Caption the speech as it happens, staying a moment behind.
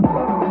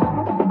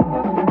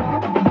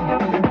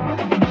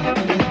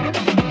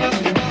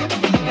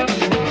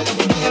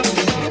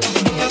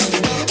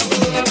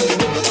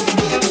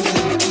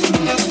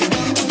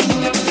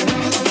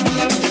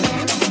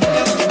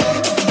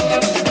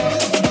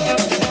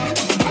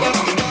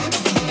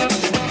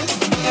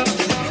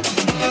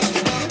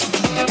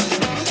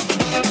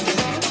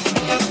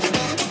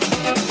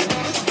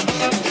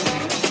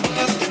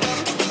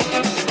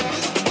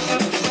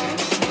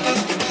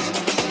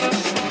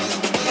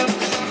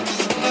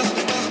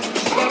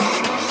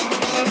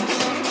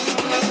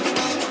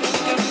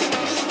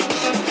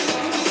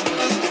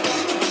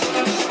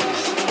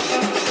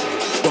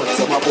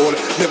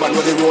never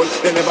know the rule.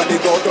 They never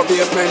dig out of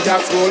basement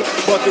jack school.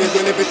 But we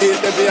will if it is,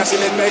 then we are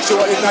shilling. Make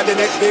sure it's not the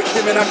next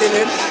victim in a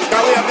killing.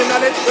 Cause we have the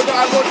knowledge, we got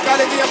a good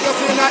quality. And plus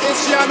in our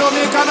history, I know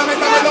me economics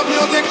and we love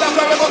music. That's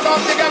why we must have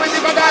to get with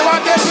if I die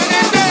one day, we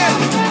need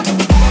this.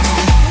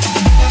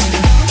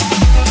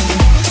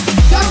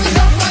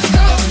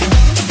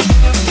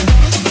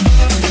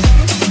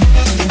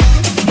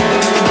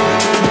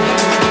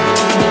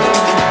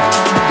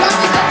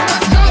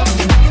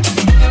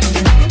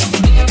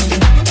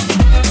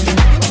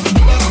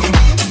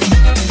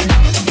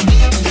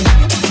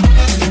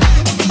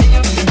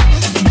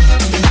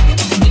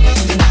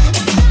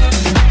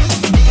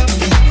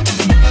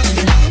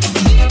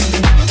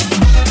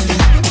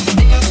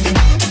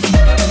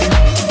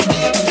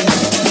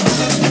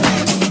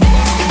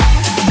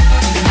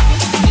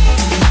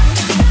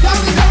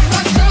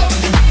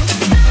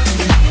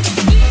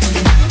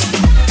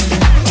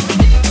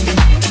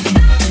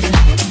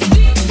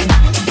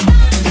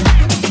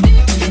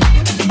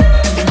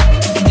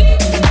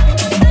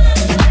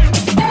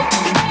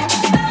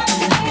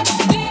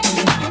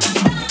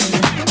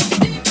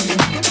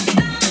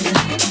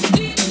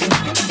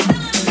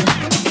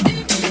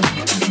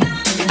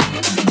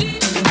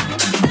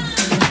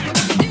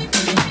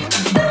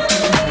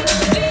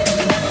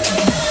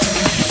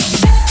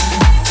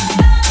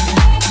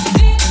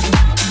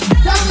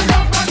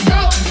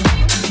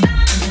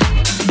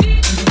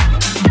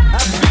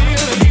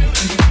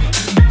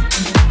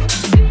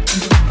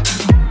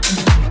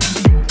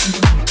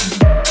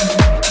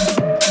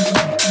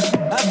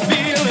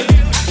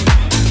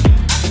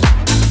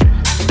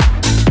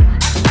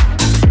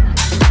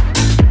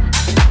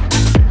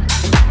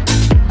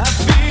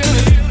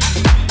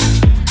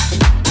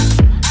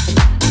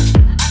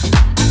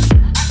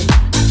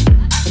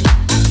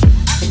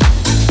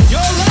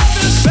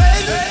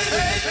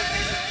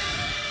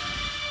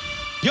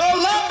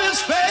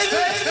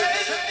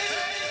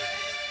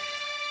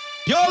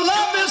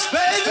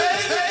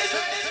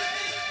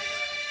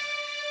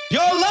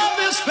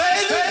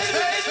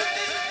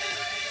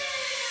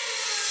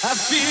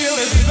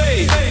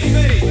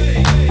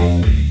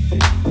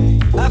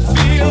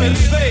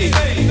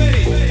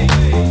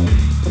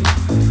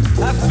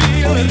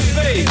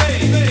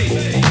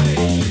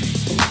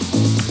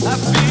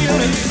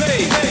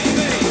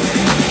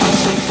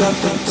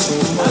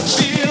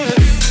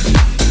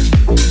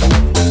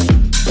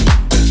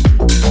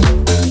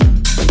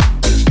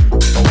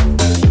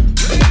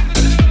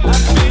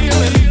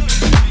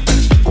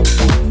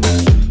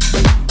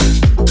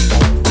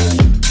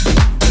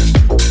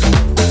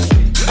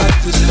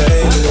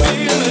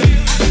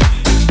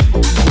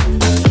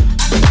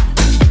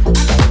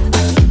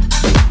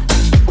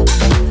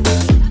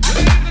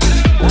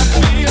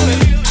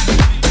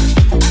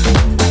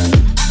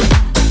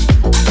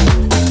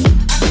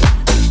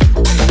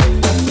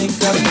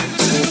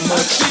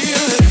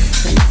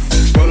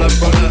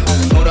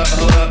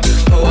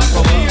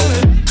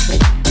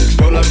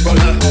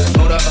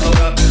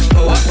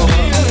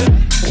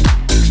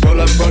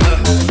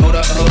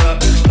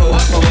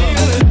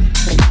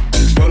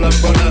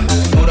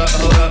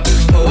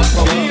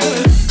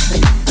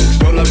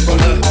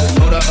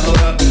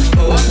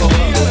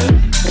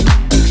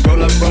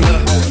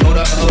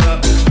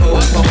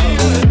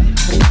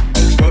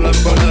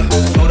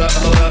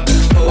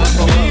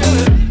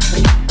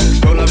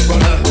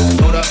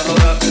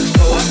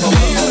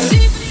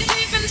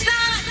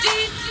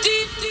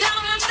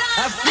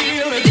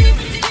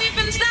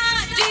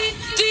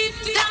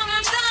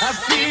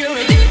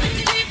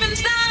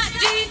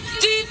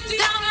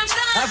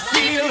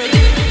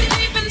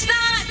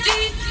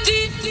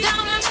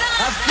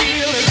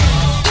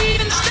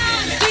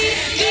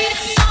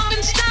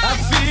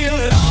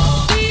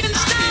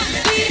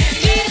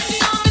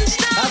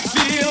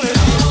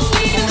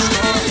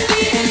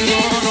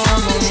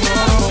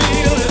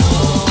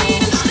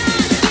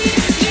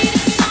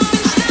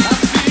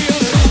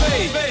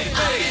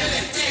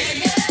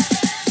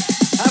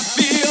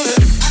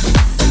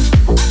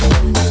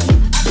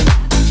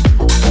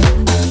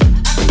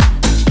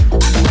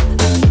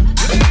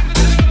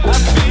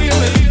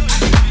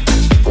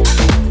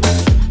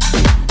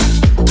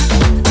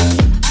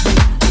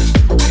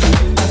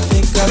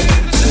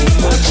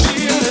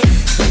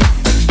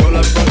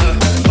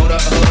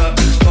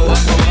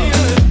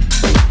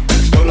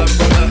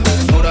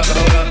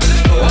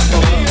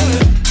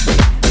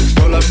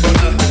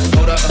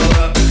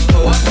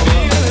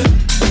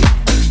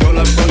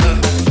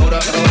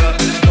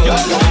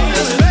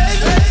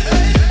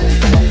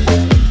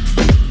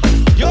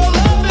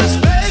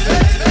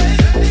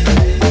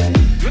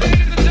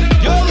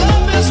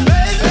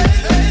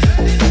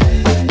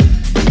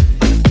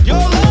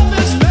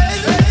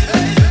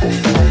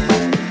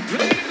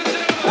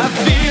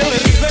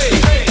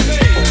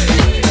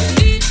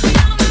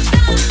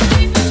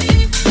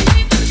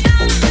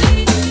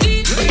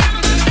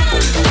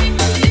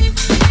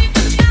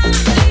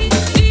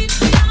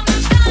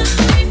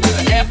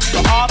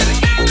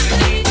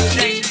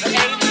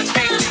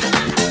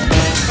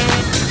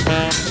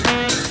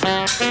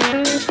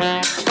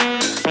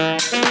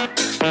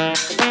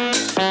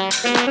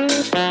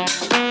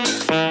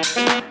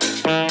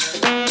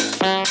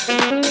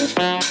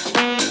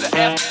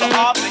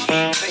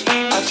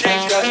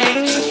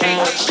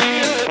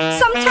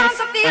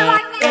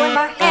 like throwing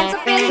my hands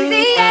up in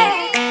the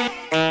air.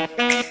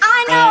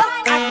 I know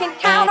I can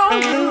count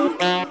on you.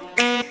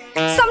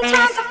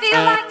 Sometimes I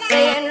feel like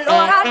saying,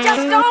 Lord, I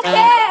just don't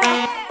care.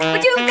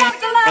 But you've got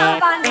the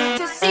love I need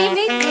to see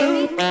me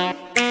through.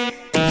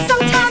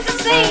 Sometimes it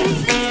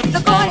seems the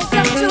going is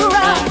just too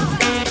rough,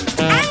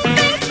 and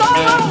things go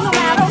wrong no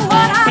matter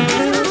what I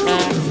do.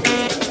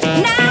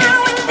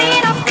 Now and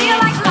then I feel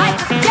like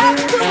life is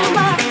just too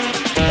much.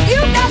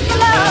 You've got the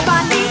love I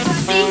need to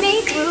see me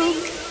through.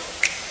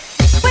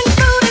 When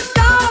food is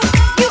gone,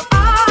 you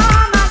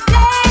are my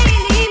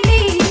daily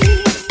need.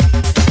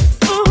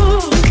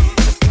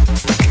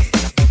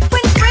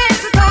 When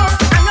friends are gone,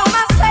 I know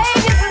my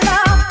Savior's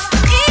love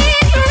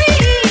is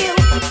real.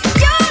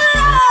 Your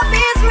love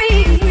is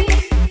real.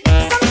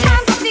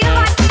 Sometimes I feel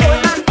like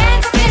throwing my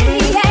hands up in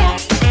the air.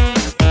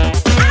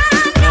 I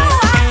know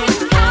I can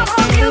count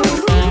on you.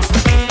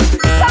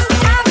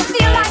 Sometimes I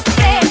feel like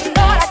saying,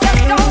 Lord, I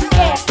just don't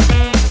care.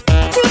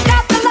 You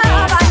got the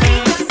love I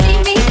need to see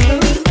me through.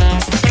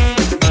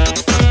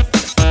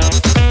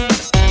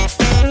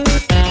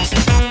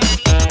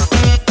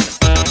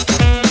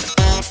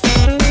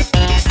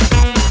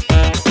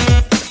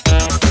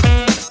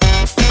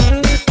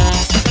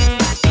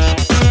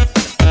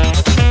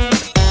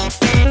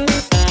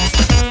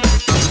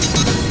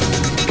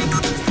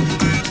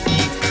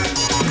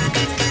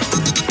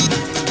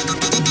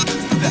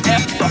 The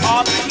F, the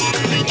R, the E,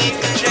 the E,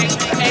 the J,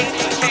 the A,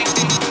 the K,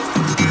 the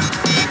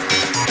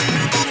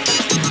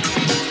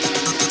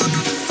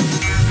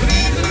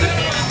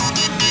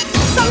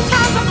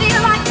Sometimes I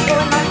feel like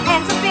throwing my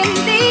hands up in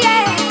the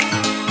air.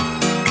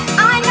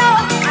 I know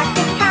I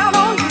can count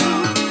on you.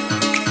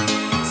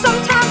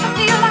 Sometimes I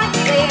feel like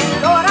saying,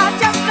 Lord, I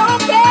just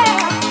don't care.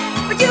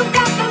 But you've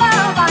got the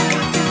love I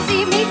need to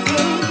see me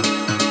through.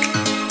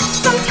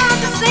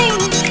 Sometimes it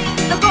seems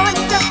the going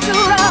is just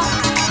too rough,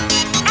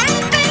 and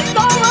things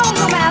go wrong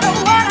no matter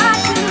what I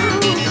do.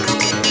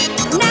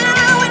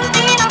 Now and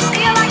then I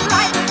feel like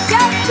life is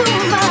just too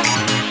much.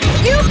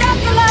 You've got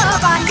the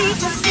love I need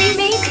to see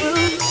me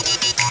through.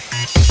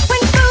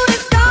 When food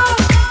is gone,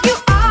 you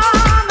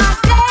are my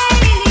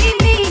daily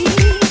need.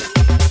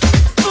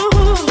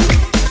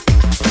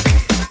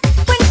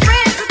 When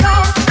friends are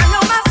gone, I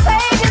know my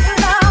Savior's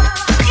love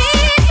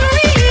is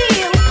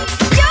real.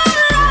 Your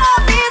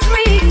love is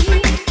real.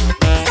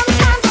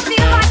 Sometimes I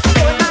feel like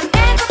throwing my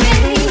hands up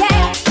in the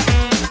air.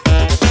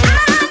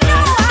 I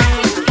know I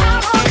can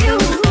count on you.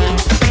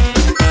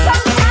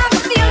 Sometimes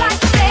I feel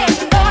like saying,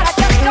 Lord, I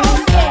just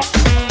don't care.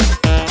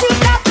 You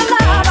got the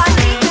love I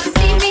need to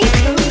see me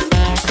through.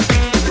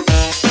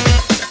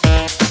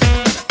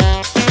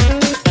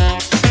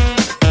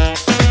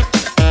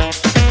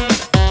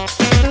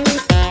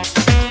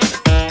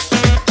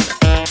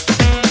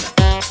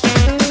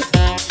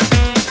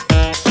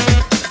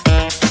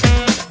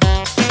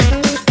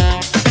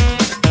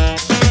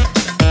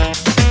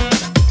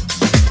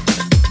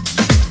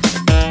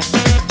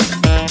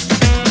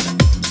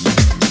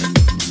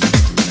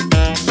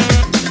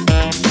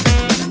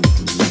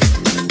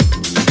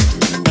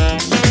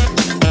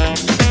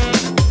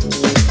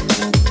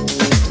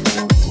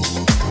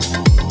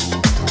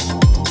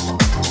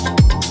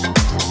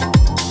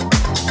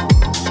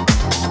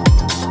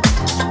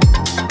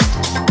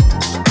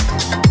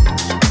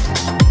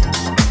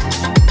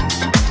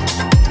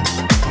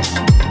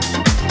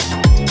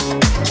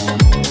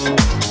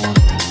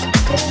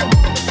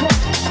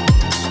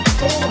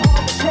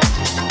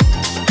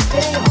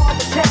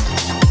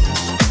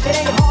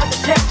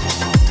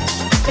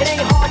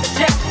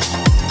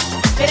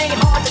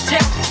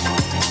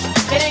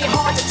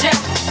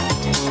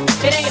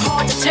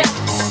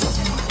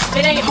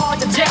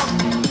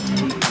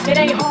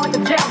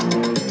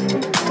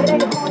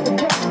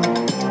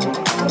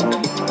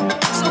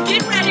 So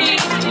get ready,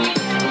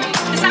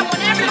 'cause I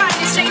want everybody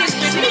to say this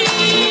with me.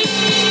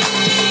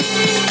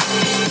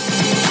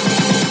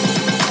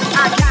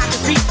 I got the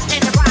beat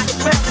and the body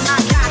well. I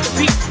got the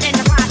beat and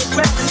the body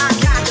well. I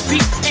got the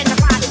beat and the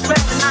body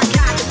well. I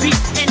got the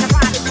beat and the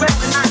body well.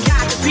 I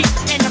got the beat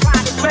and the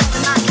body well.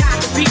 I got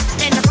the beat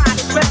and the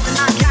body well.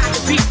 I got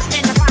the beat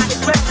and the body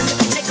well. If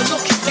you take a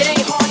look, it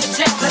ain't hard to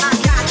tell that I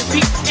got the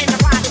beat and the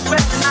body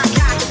well. I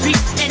got the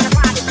beat and the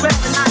body well.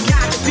 I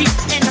got the beat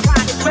and the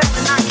body well.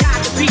 I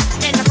got the beat and the body well. I got the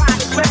beat and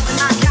the body well.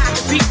 I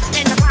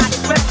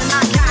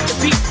got the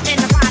beat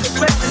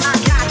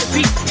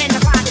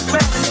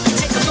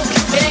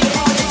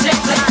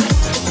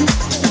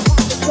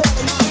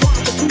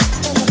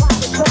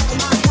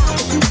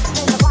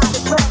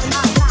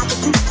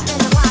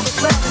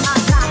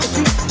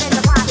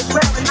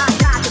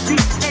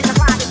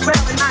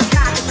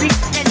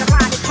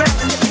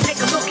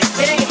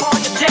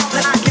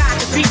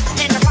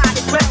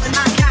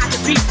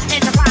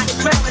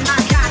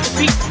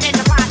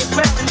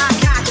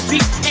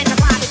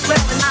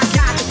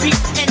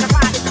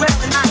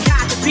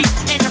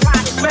and the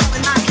body well.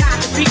 I got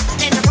the beat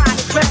and the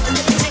body well.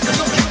 If you take a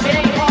look, it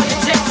ain't hard to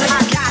tell that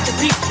I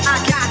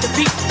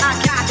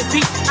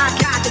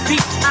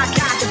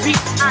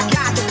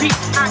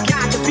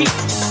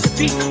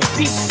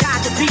beat,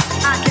 got the beat,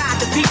 I got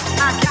the beat,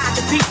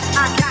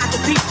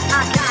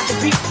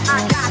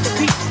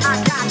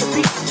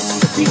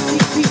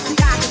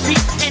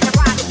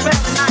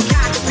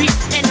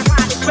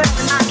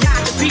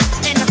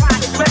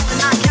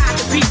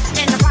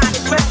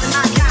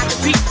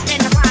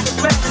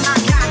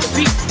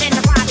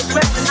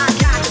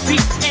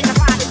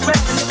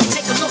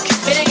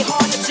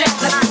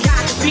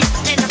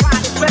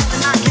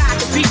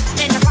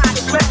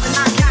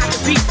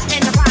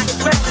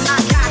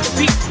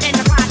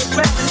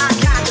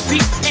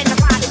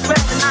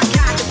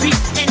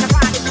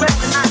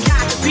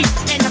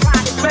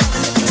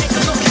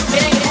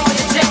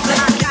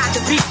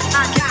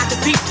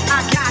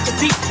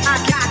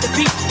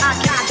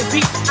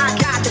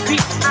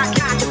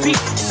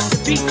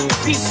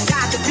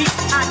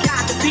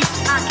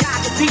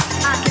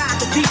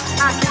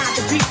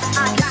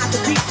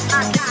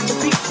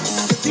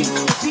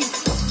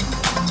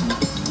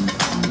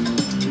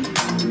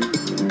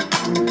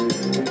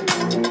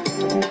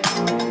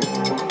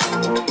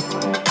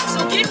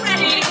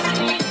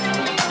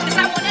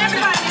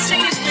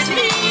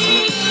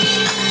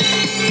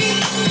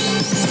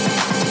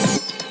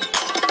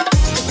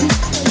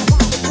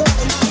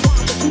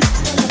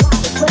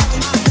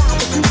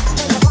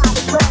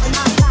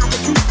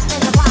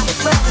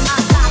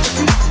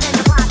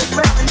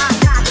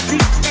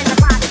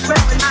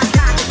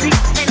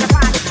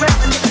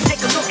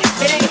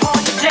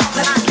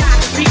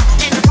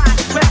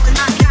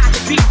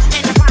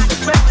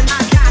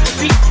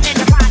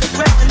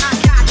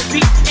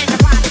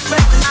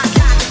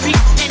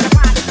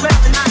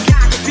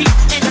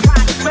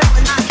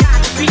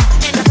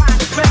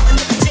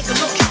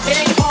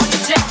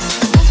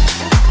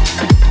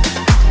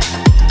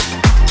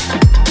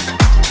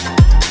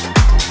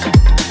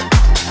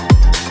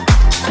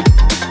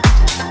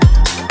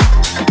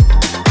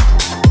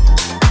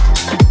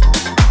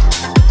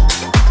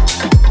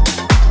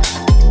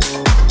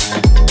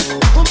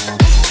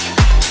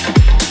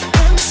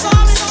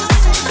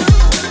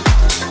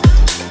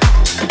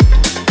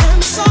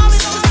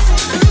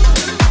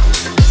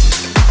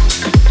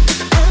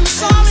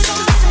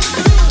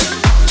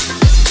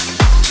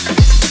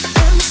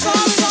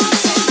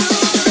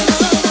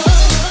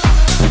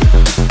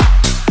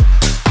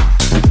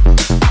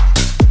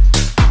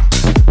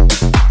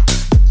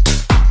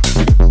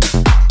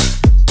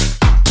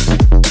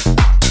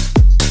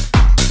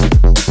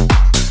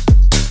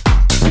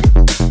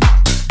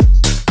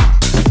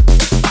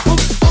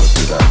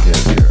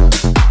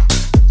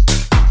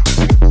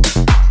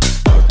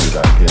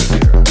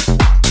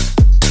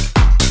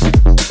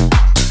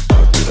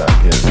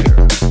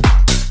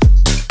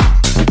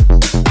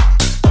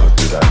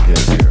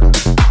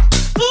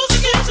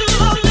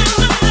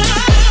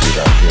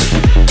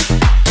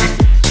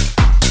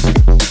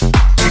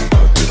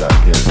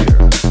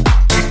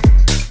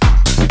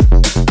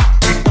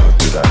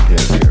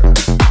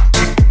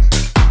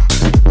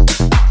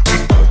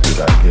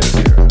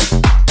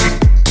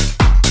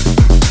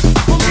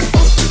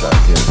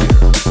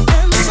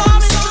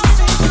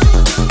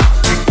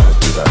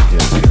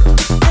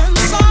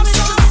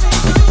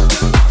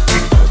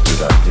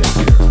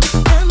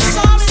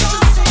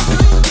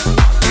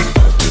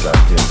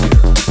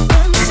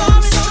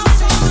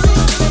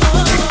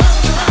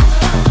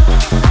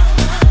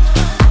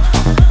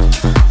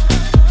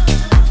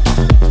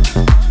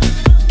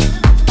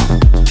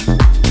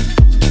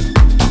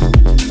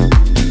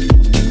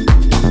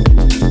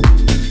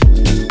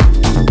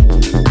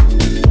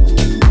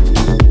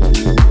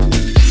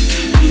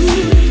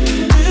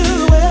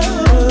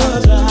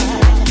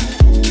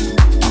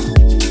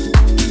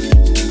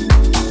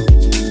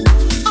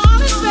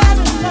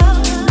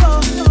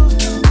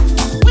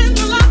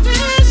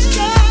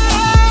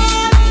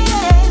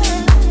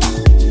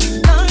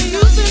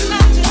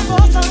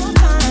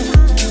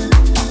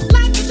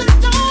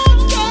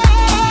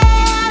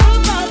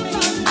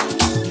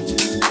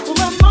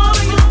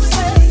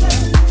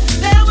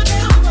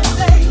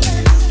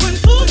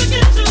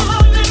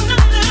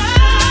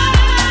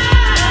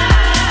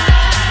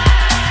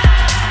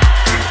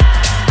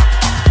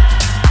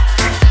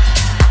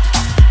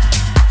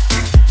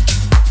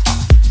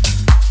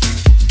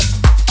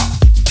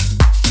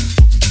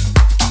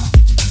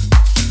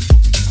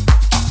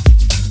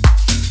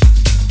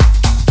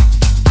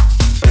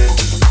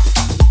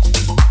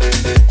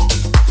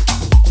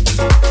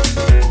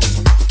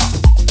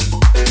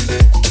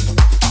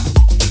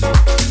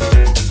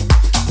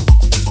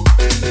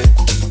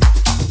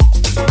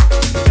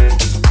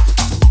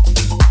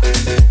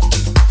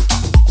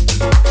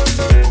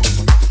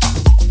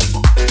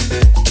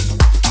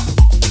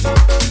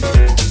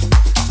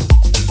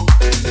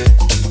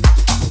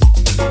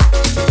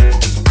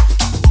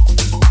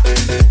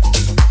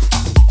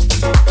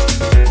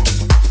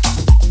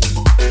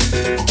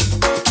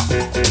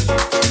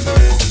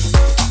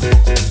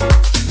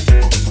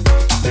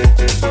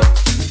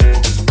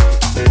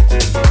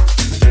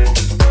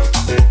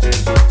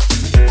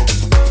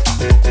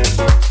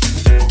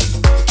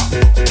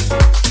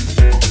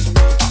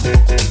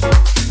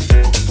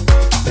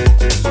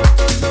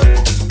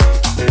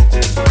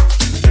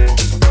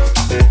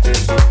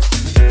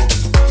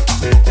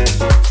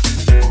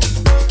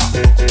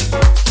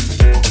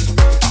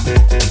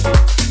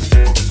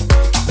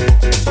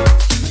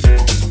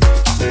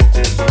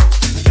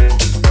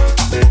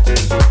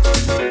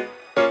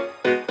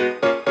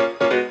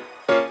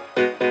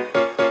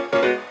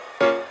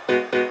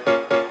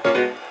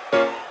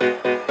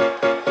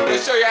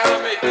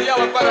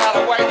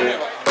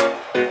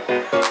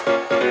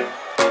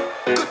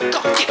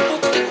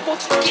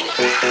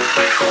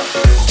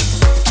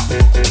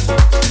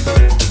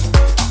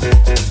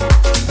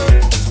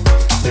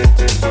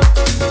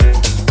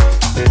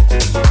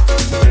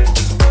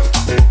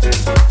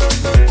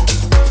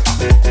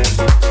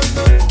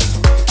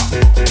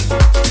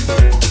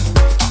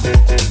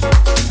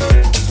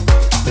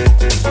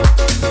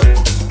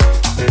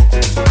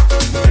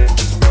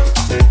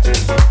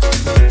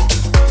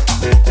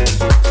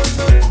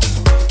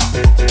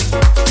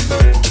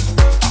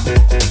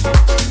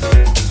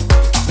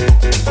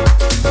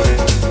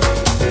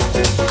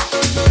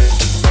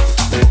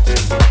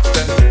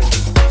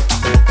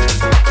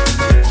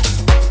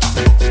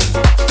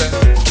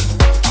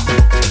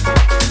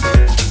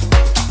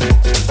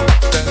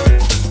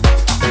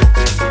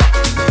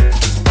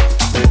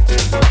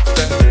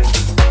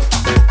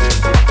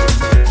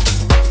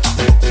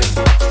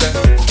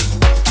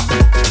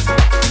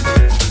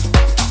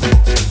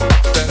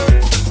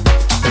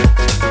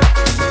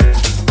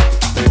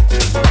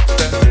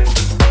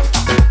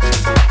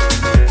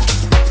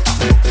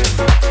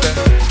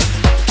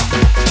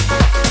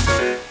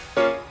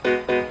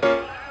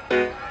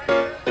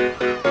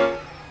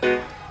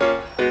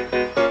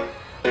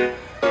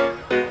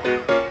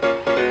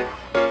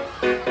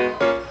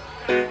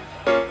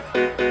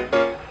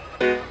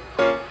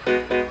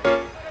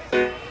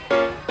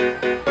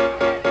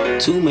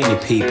 Too many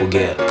people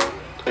get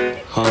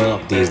hung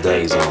up these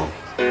days on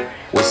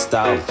what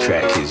style the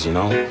track is, you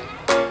know?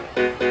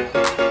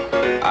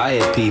 I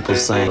hear people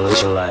saying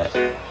like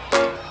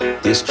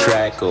this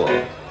track or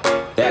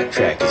that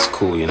track is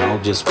cool, you know,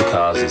 just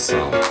because it's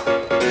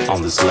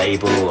on this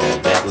label or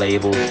that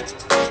label.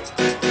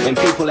 When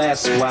people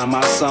ask why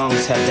my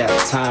songs have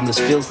that timeless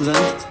feel to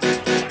them,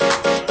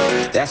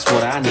 that's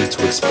what I need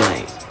to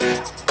explain.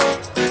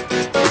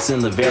 It's in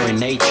the very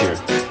nature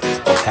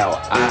of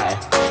how I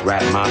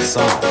write my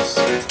songs,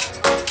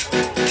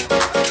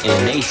 in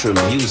the nature of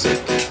music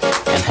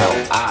and how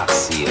I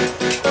see it.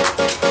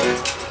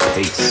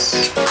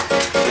 Peace.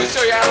 We'll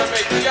show you how to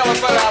make yellow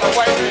butter out of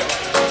white milk.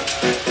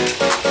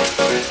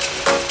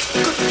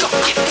 Good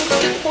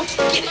God, won't you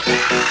get it?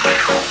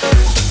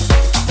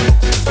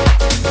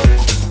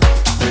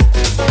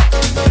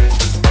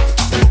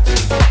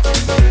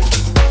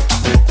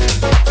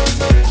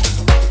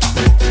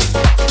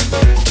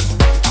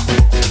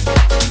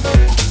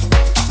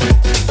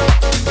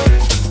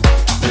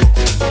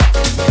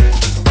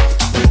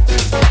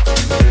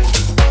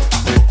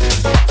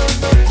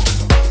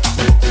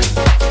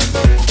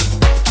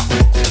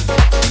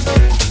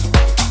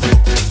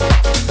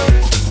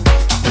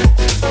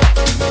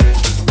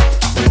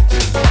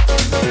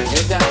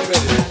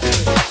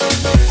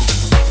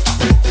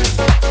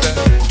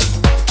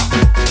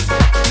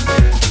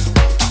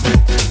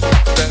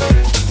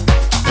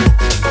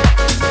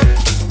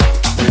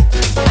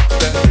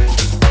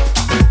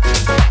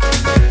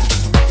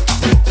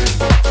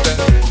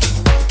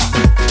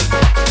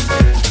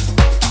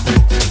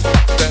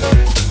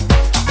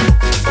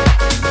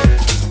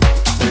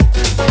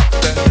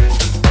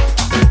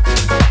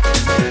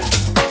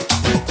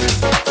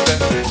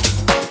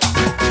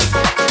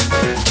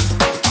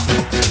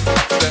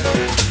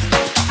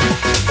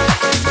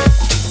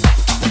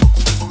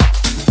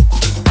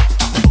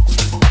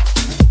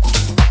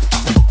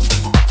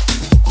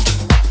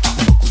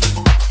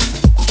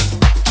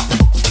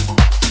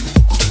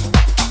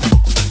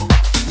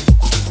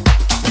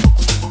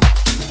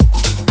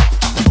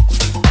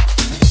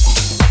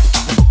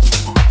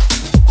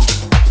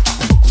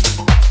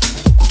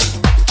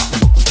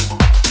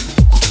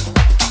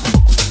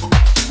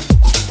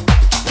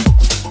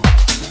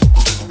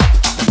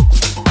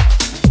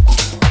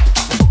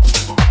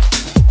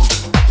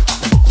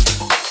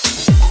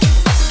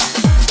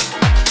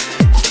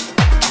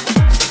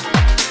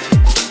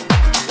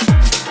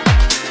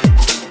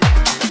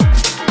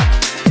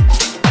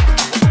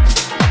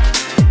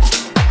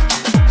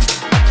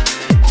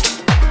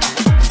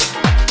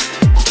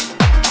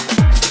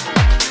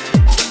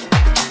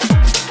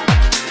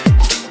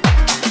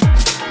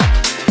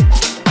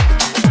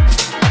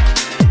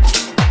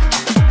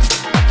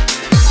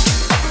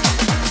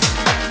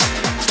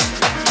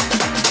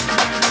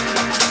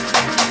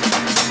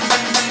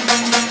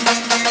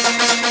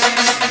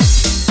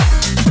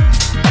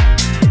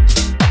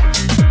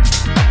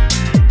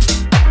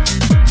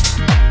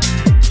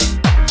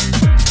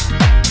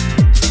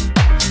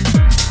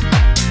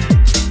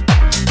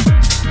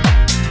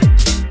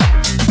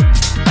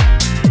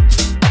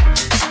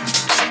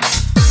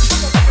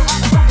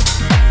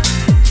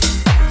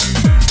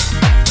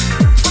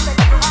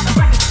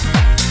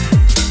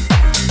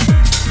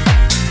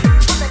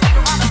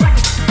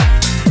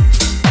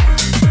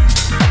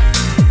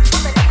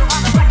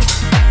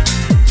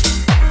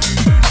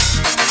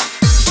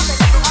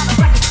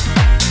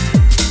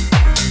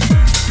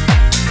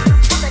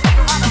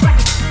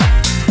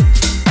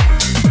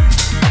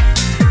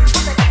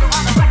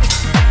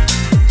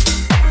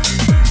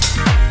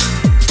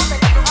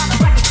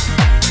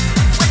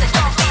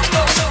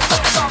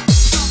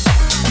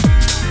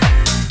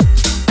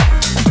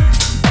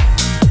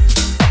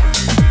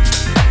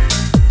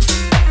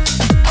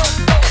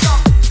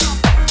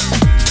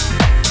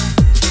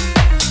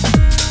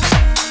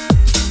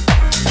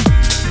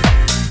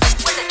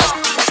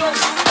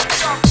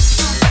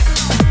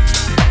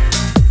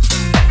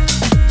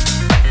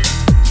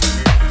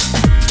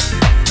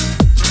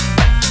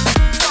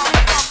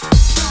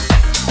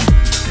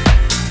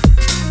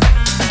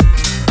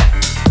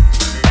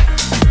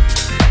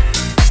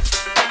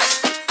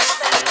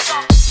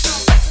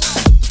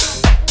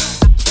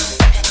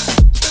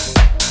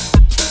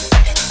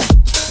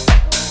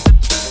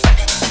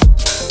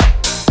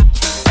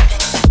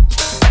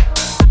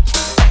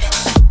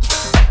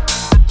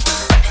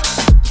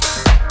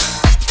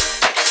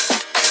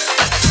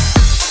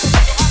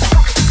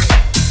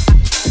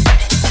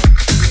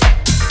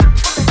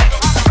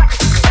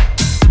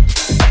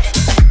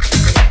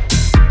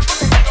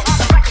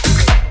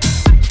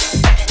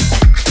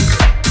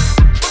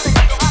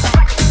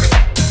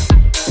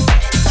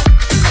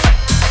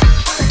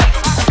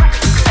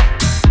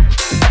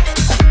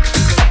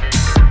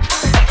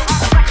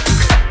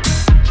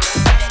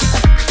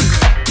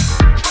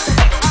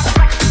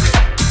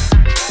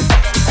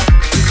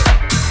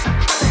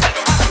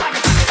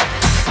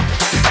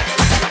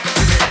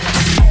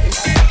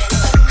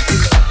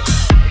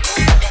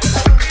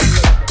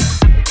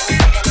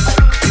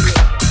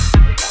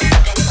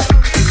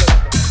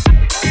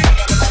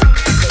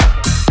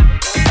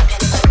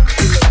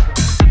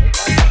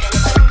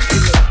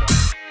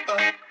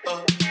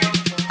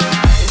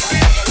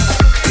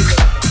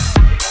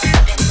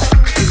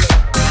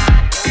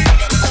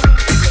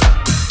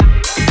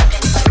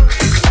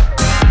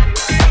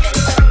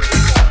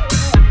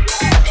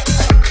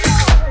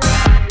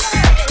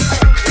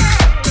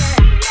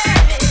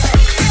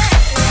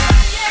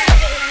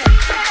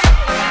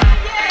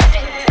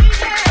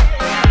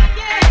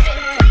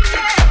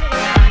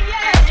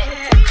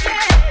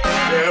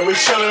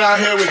 chilling out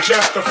here with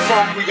just the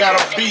funk. We got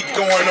a beat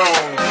going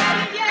on.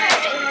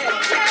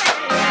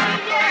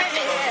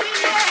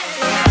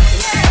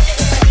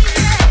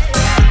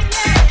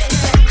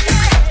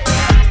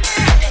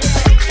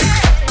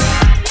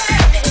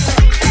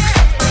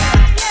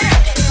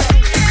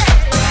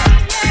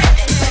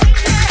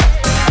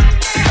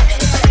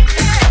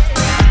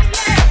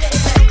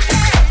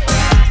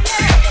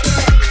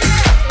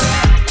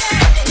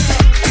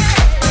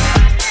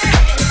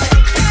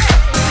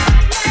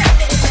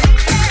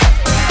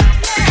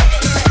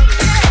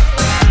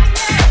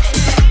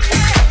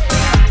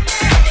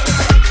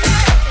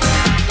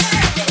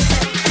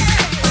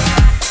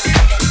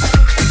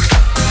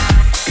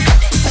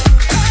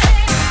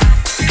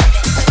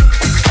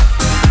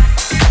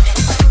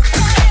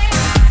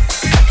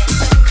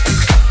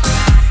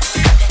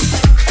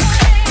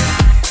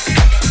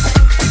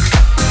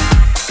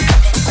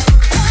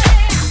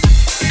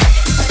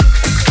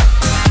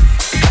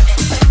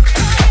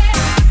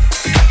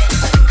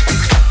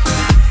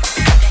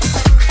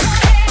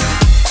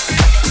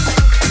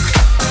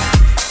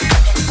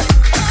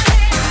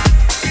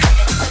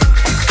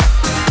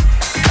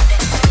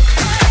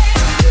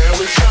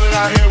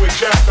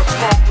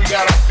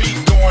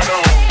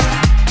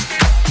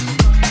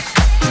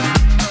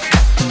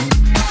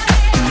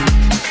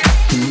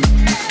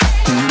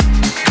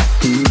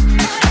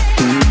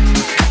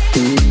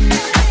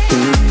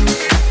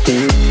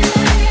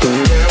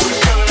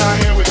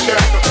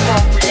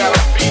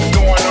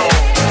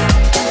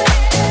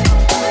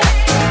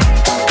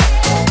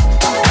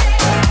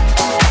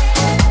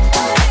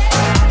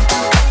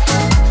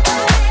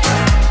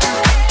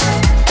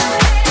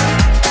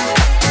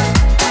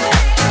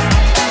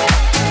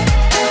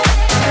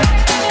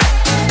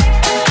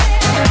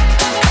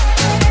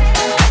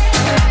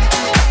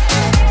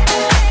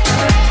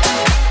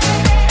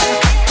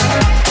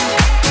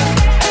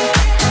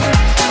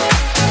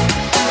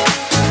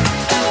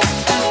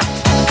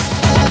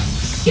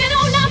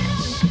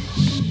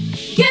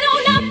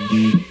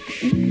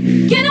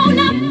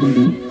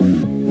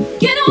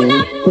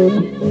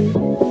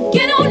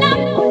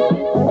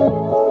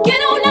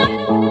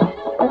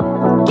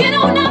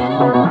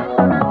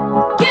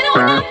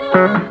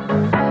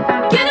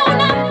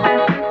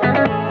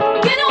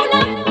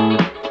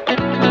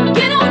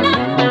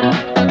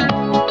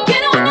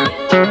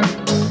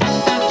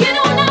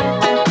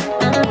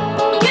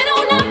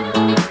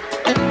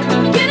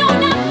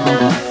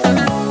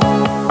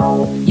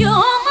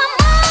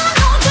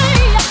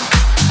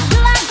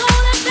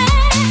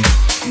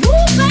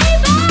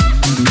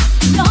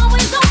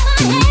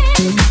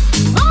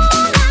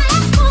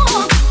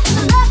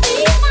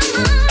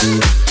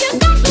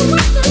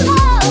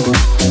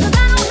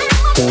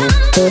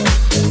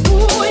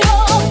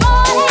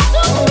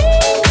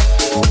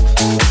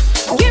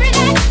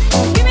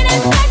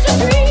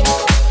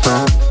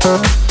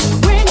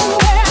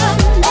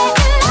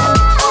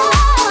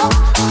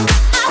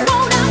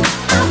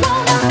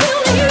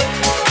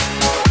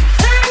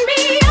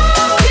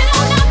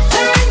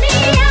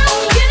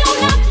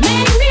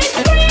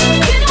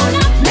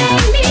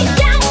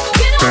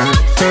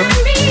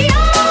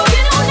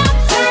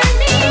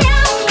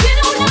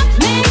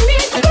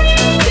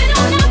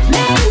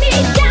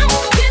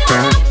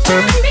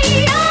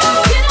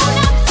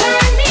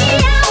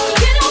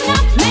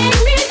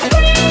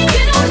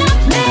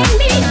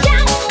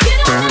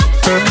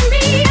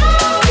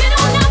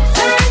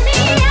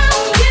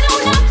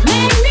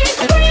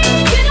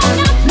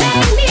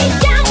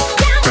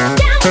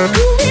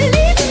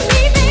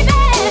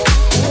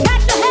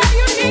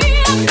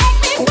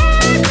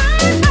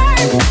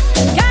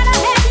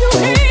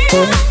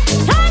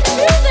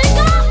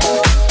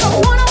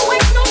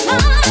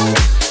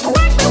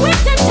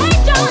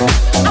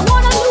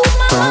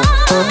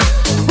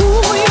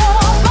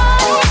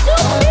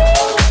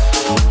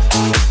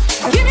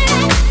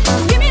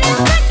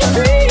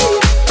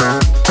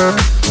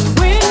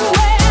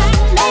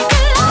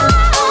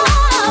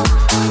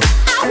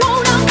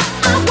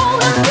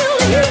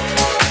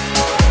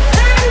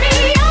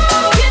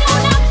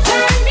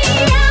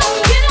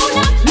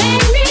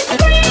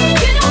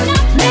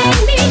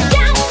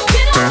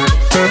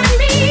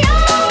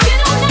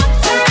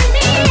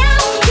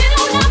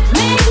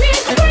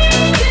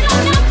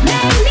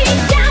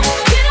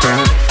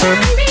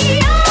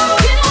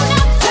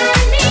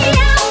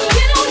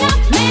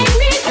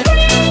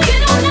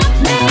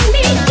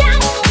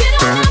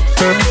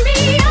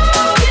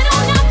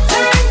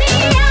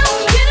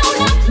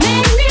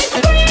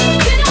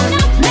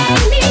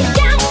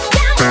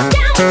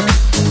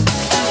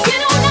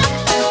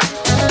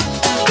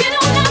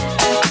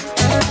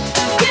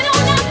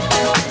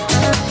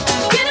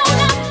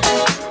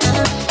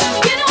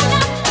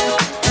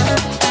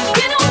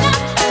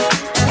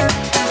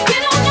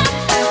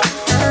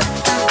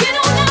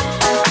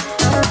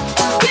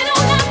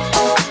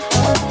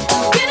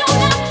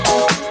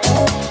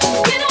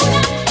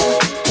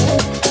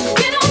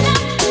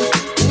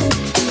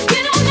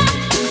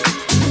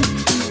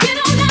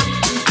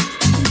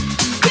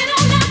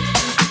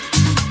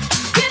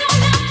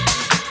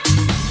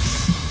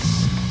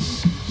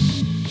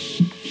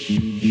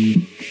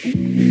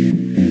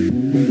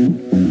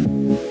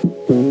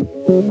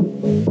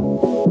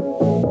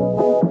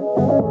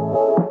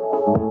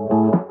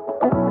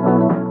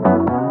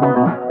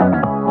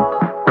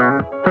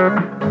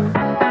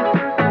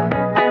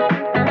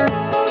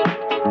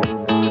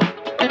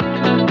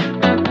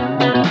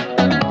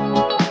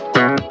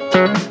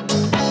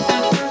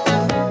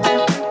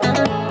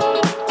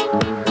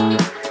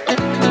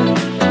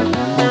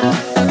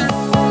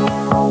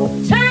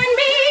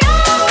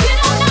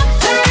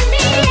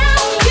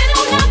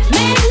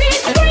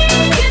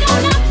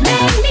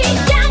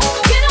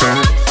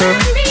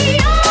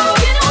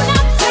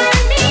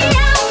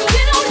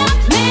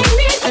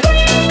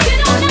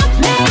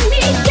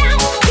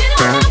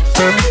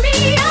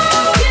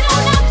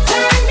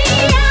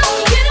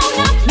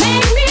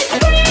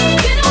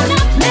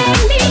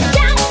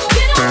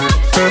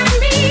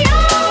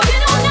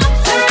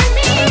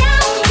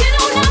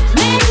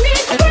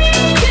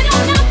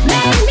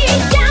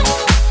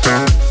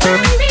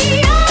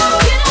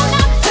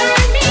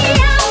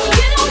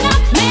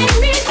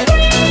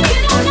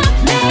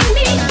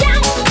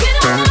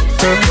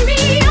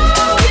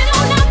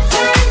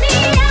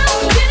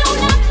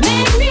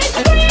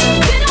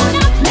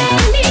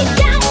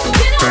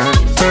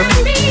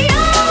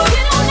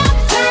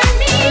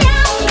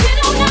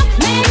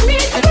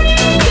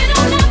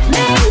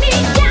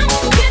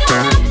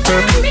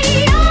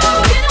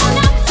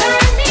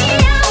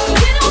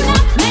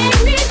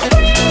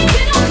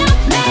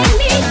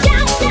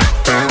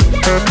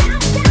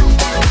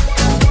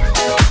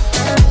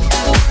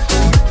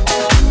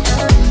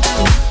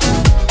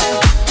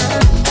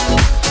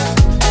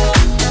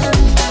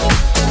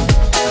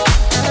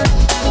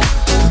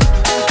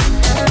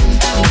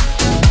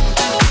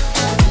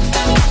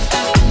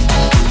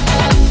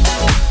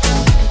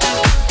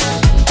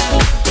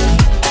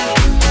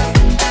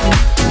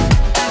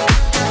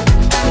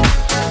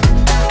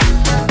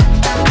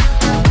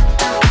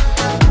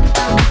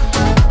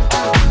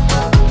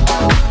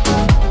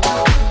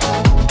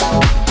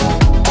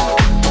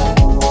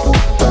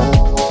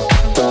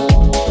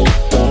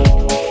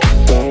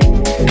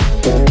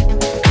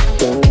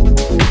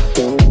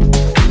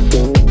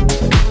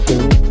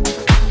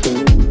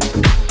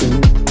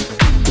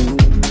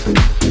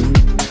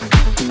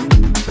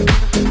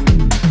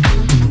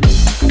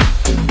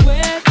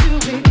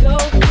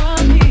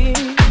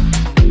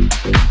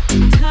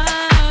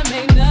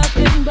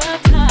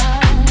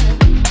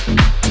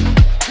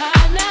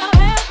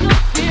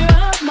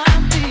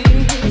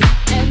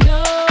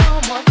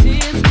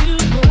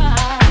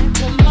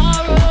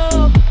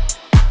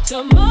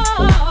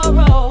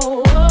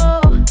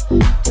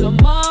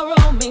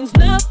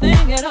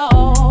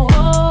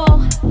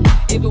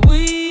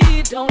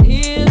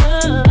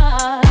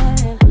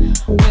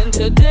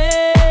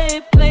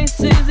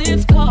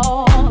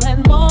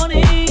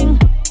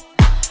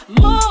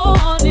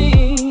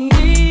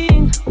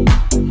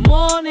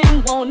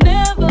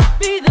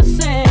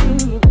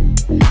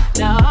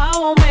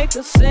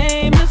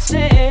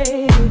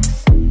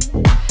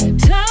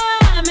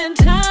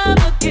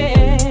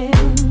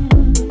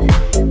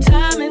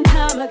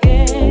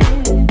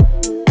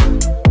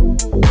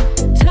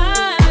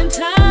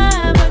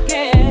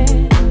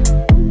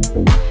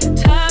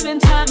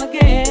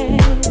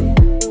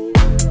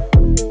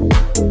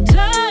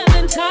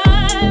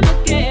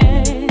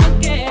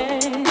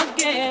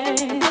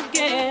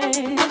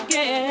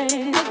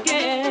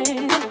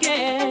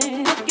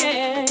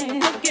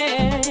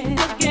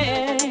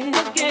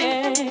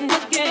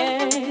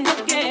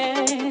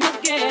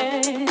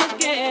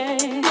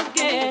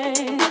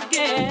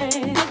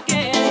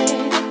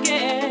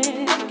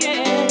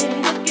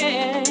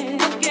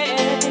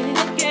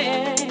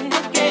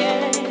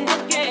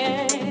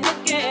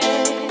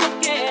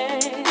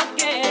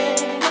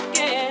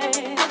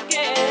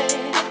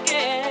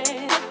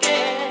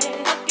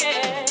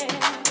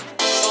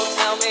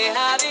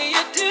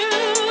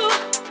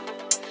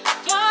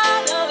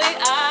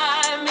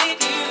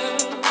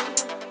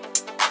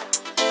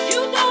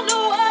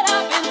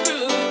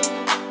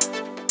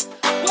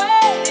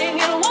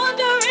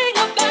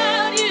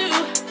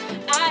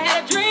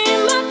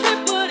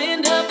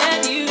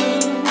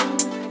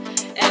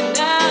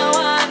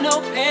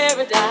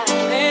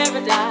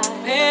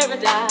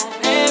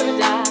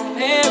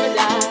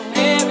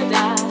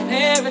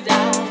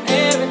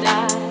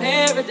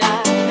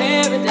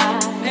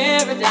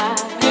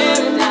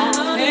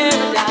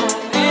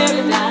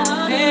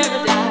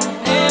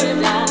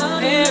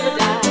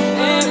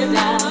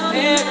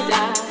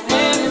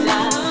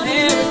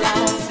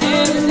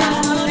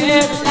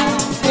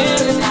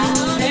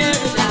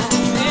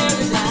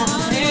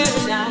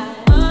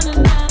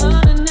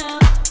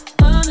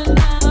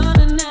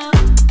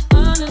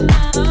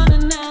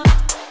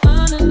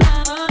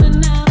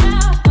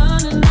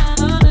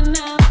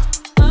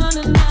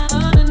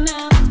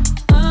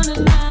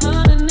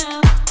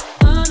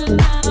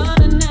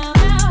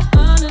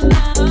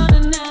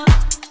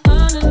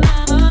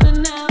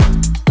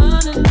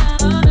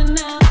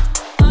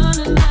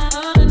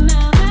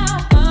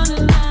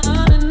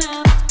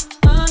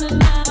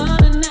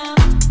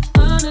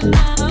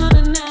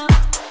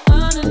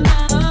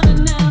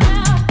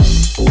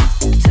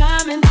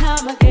 Time and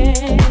time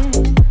again.